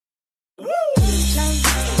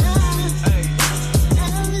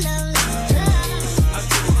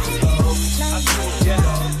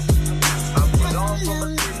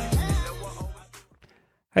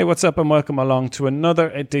Hey, what's up, and welcome along to another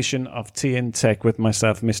edition of Tea in Tech with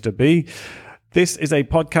myself, Mr. B. This is a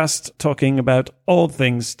podcast talking about all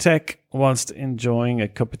things tech whilst enjoying a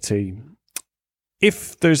cup of tea.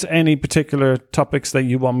 If there's any particular topics that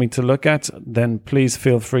you want me to look at, then please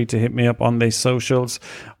feel free to hit me up on the socials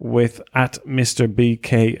with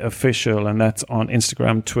 @MrBKOfficial, and that's on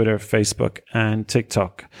Instagram, Twitter, Facebook, and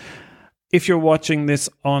TikTok. If you're watching this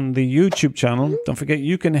on the YouTube channel, don't forget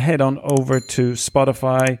you can head on over to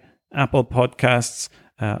Spotify, Apple Podcasts,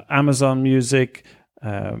 Amazon Music,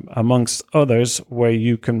 amongst others, where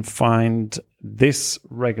you can find this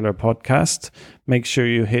regular podcast. Make sure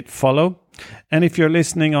you hit follow. And if you're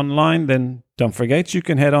listening online, then don't forget you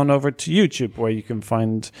can head on over to YouTube, where you can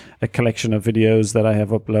find a collection of videos that I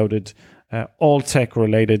have uploaded, all tech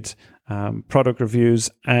related, product reviews,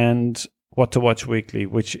 and What to Watch Weekly,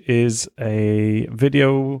 which is a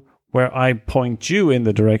video where I point you in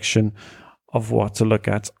the direction of what to look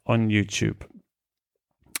at on YouTube.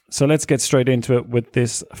 So let's get straight into it with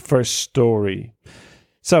this first story.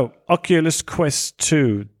 So Oculus Quest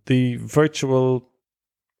 2, the virtual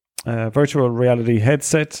reality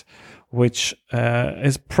headset, which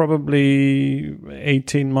is probably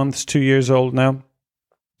 18 months, 2 years old now.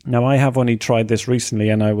 Now, I have only tried this recently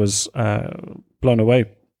and I was blown away.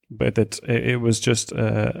 But it was just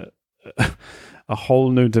a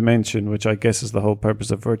whole new dimension, which I guess is the whole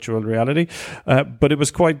purpose of virtual reality. But it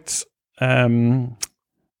was quite an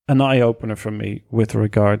eye-opener for me with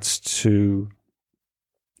regards to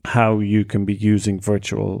how you can be using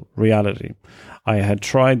virtual reality. I had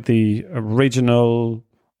tried the original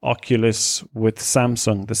Oculus with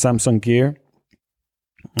Samsung, the Samsung Gear,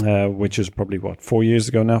 which is probably, 4 years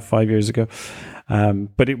ago now, 5 years ago.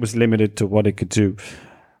 But it was limited to what it could do.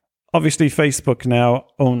 Obviously, Facebook now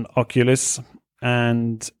own Oculus,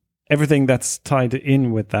 and everything that's tied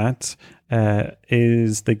in with that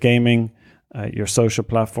is the gaming, your social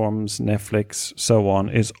platforms, Netflix, so on,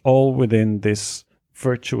 is all within this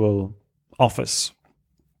virtual office,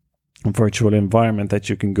 virtual environment that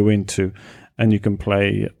you can go into, and you can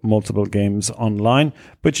play multiple games online.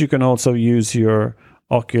 But you can also use your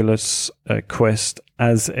Oculus Quest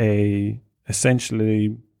as a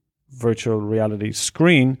essentially virtual reality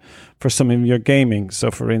screen for some of your gaming. So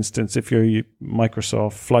for instance, if you're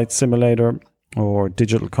Microsoft Flight Simulator or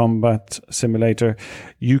Digital Combat Simulator,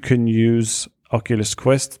 you can use Oculus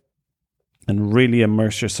Quest and really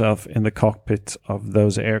immerse yourself in the cockpit of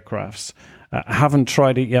those aircrafts. I haven't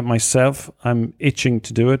tried it yet myself. I'm itching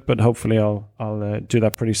to do it, but hopefully I'll do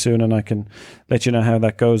that pretty soon, and I can let you know how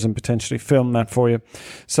that goes and potentially film that for you.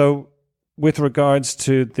 So with regards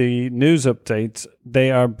to the news update,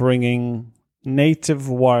 they are bringing native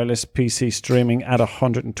wireless PC streaming at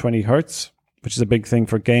 120 hertz, which is a big thing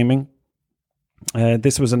for gaming.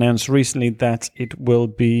 This was announced recently that it will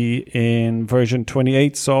be in version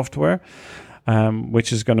 28 software,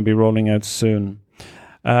 which is going to be rolling out soon.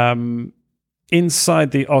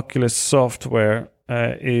 Inside the Oculus software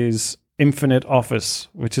is Infinite Office,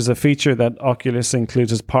 which is a feature that Oculus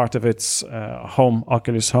includes as part of its Home,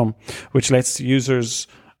 Oculus Home, which lets users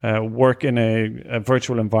work in a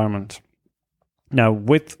virtual environment. Now,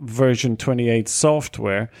 with version 28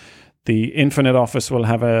 software, the Infinite Office will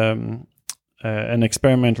have an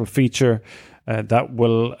experimental feature that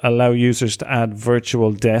will allow users to add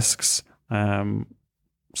virtual desks,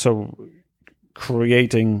 so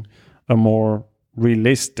creating a more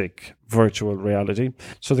realistic virtual reality.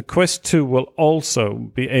 So the Quest 2 will also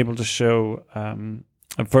be able to show a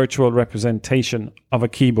virtual representation of a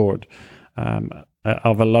keyboard, of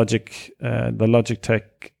a the Logitech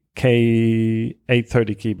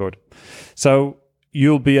K830 keyboard. So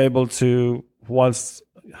you'll be able to, whilst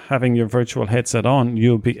having your virtual headset on,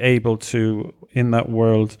 you'll be able to, in that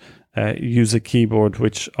world, use a keyboard,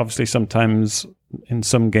 which obviously sometimes in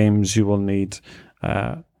some games you will need.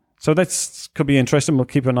 So that could be interesting. We'll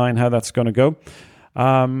keep an eye on how that's going to go.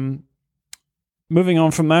 Moving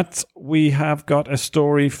on from that, we have got a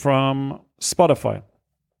story from Spotify.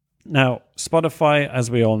 Now, Spotify,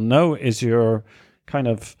 as we all know, is your kind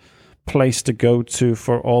of place to go to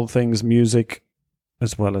for all things music,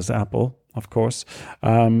 as well as Apple, of course.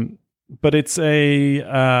 But it's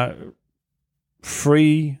a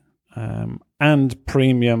free and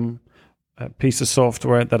premium piece of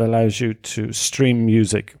software that allows you to stream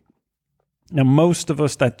music. Now, most of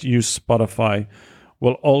us that use Spotify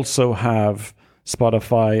will also have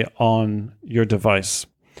Spotify on your device.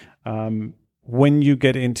 When you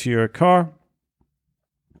get into your car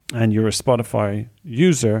and you're a Spotify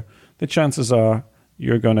user, the chances are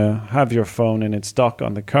you're going to have your phone in its dock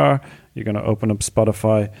on the car, you're going to open up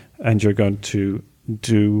Spotify, and you're going to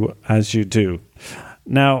do as you do.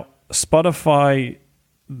 Now, Spotify,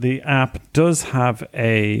 the app, does have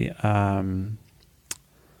a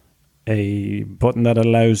button that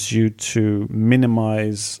allows you to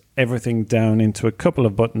minimize everything down into a couple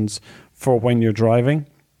of buttons for when you're driving.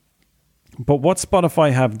 But what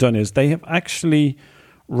Spotify have done is they have actually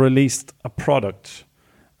released a product.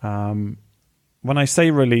 When I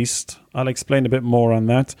say released, I'll explain a bit more on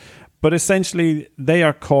that. But essentially, they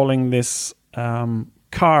are calling this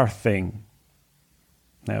Car Thing.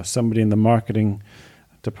 Now, somebody in the marketing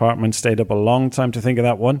department stayed up a long time to think of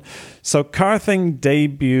that one. So Car Thing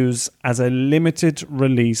debuts as a limited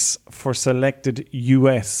release for selected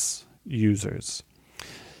US users.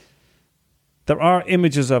 There are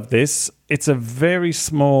images of this. It's a very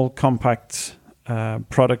small, compact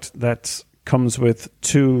product that comes with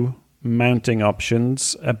two mounting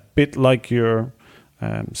options, a bit like your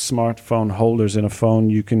smartphone holders in a phone.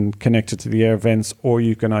 You can connect it to the air vents, or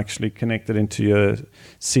you can actually connect it into your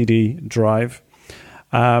CD drive.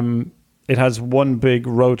 It has one big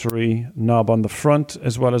rotary knob on the front,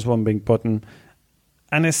 as well as one big button,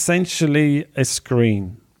 and essentially a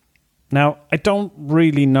screen. Now, I don't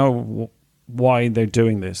really know why they're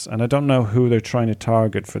doing this, and I don't know who they're trying to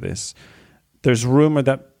target for this. There's rumor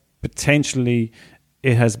that potentially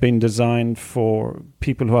it has been designed for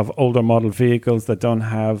people who have older model vehicles that don't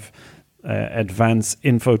have advanced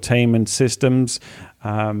infotainment systems.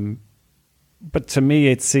 But to me,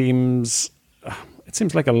 it seems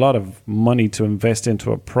like a lot of money to invest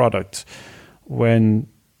into a product when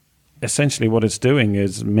essentially what it's doing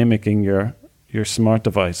is mimicking your smart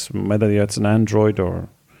device, whether it's an Android or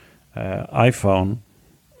iPhone.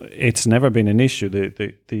 It's never been an issue.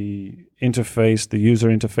 The interface, the user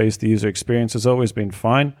experience has always been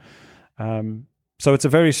fine. So it's a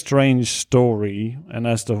very strange story, and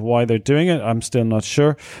as to why they're doing it, I'm still not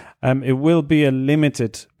sure. It will be a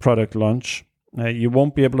limited product launch. You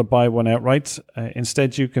won't be able to buy one outright.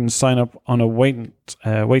 Instead, you can sign up on a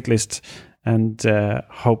wait list and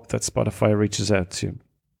hope that Spotify reaches out to you.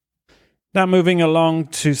 Now, moving along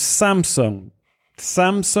to Samsung.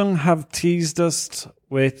 Samsung have teased us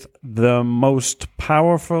with the most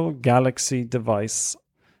powerful Galaxy device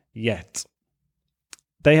yet.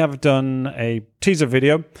 They have done a teaser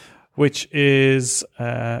video, which is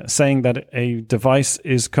saying that a device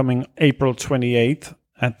is coming April 28th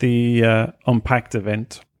at the Unpacked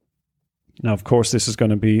event. Now, of course, this is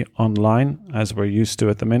going to be online, as we're used to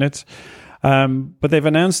at the minute. But they've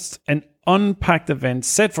announced an Unpacked event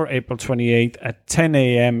set for April 28th at 10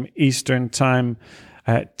 a.m. Eastern Time,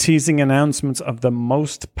 teasing announcements of the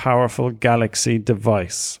most powerful Galaxy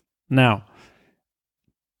device. Now,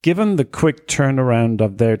 given the quick turnaround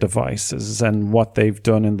of their devices and what they've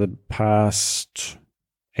done in the past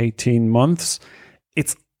 18 months,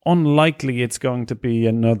 it's unlikely it's going to be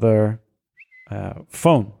another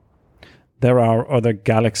phone. There are other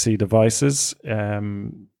Galaxy devices. They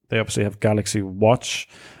obviously have Galaxy Watch.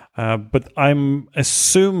 But I'm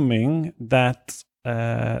assuming that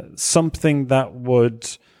something that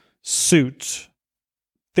would suit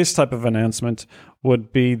this type of announcement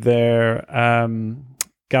would be their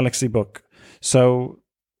Galaxy Book. So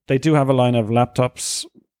they do have a line of laptops,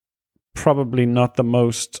 probably not the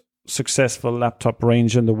most successful laptop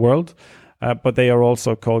range in the world, but they are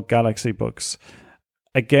also called Galaxy Books.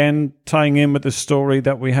 Again, tying in with the story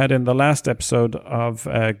that we had in the last episode of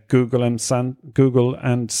Google and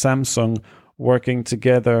Samsung working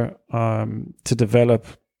together to develop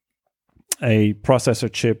a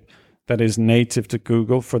processor chip that is native to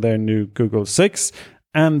Google for their new Google 6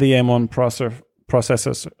 and the M1 processor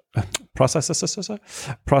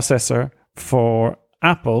for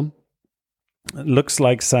Apple. It looks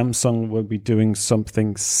like Samsung will be doing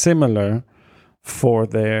something similar for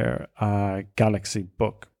their Galaxy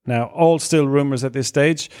Book. Now, all still rumors at this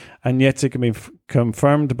stage and yet to be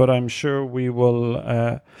confirmed, but I'm sure we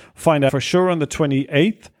will find out for sure on the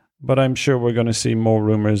 28th, but I'm sure we're going to see more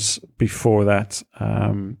rumors before that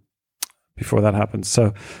happens.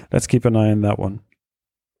 So let's keep an eye on that one.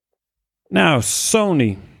 Now,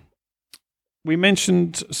 Sony. We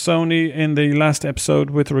mentioned Sony in the last episode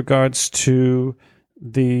with regards to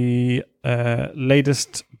the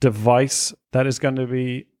latest device that is going to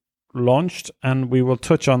be launched, and we will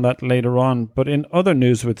touch on that later on. But in other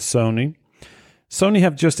news with Sony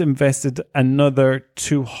have just invested another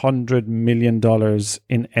 $200 million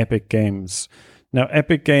in Epic Games. Now,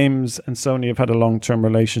 Epic Games and Sony have had a long-term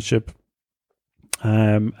relationship.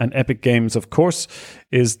 And Epic Games, of course,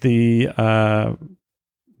 is the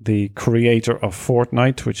creator of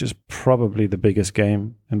Fortnite, which is probably the biggest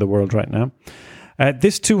game in the world right now.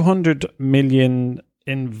 This $200 million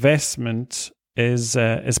investment is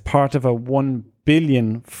part of a $1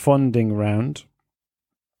 billion funding round.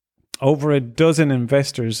 Over a dozen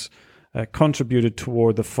investors contributed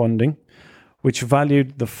toward the funding, which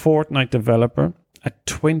valued the Fortnite developer at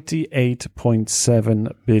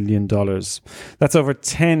 $28.7 billion. That's over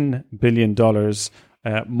 $10 billion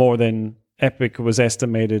more than Epic was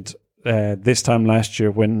estimated this time last year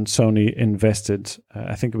when Sony invested.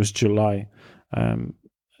 I think it was July.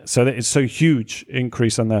 So it's a huge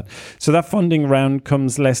increase on that. So that funding round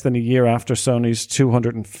comes less than a year after Sony's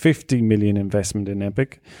 $250 million investment in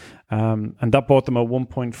Epic. And that bought them a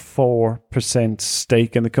 1.4%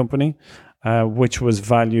 stake in the company, which was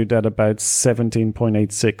valued at about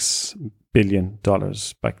 $17.86 billion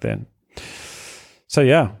back then.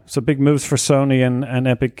 So big moves for Sony and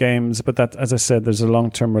Epic Games. But that, as I said, there's a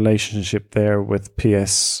long-term relationship there with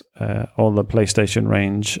PS, all the PlayStation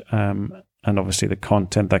range, and obviously the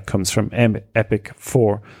content that comes from Epic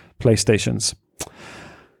for PlayStations.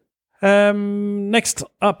 Next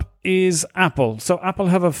up is Apple. So Apple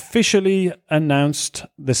have officially announced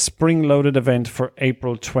the spring-loaded event for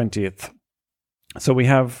April 20th. So we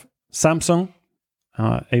have Samsung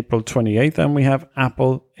April 28th, and we have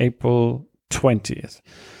Apple April 20th.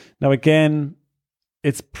 Now again,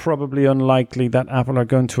 it's probably unlikely that Apple are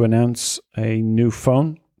going to announce a new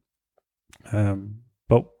phone.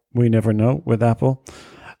 But we never know with Apple.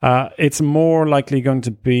 It's more likely going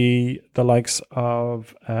to be the likes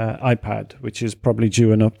of iPad, which is probably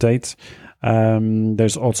due an update.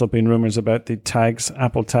 There's also been rumors about the tags,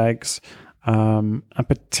 Apple tags, and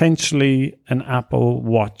potentially an Apple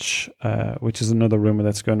Watch, which is another rumor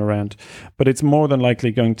that's going around. But it's more than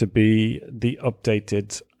likely going to be the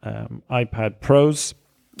updated iPad Pros.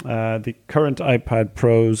 The current iPad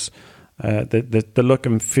Pros, the look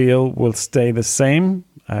and feel will stay the same.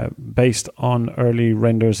 Based on early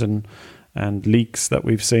renders and leaks that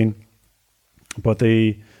we've seen. But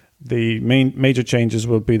the major changes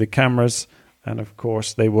will be the cameras, and of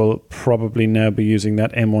course they will probably now be using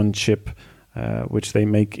that M1 chip, which they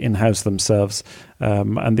make in-house themselves.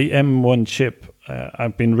 And the M1 chip,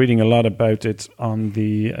 I've been reading a lot about it on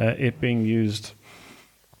the it being used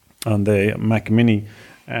on the Mac Mini,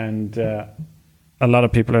 and a lot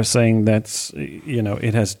of people are saying that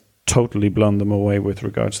it has totally blown them away with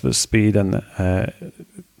regards to the speed and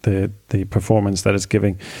the performance that it's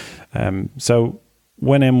giving. So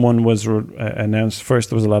when M1 was announced,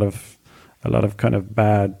 first there was a lot of kind of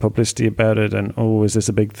bad publicity about it, and is this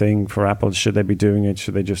a big thing for Apple? Should they be doing it?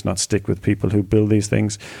 Should they just not stick with people who build these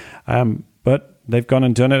things? But they've gone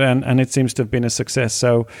and done it, and it seems to have been a success.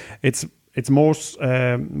 So it's more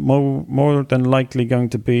than likely going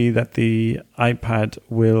to be that the iPad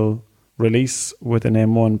will release with an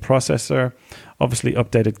M1 processor, obviously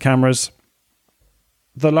updated cameras.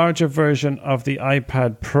 The larger version of the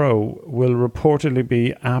iPad Pro will reportedly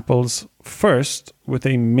be Apple's first with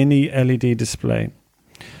a mini LED display.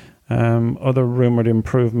 Other rumored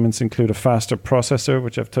improvements include a faster processor,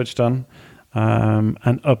 which I've touched on,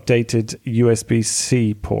 and updated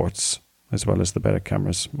USB-C ports, as well as the better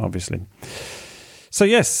cameras, obviously. So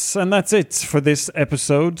yes, and that's it for this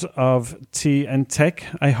episode of Tea and Tech.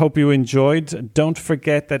 I hope you enjoyed. Don't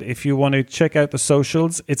forget that if you want to check out the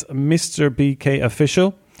socials, it's Mr. BK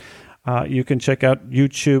Official. You can check out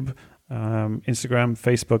YouTube, Instagram,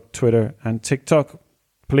 Facebook, Twitter, and TikTok.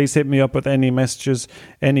 Please hit me up with any messages,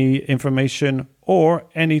 any information, or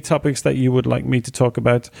any topics that you would like me to talk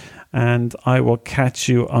about, and I will catch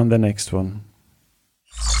you on the next one.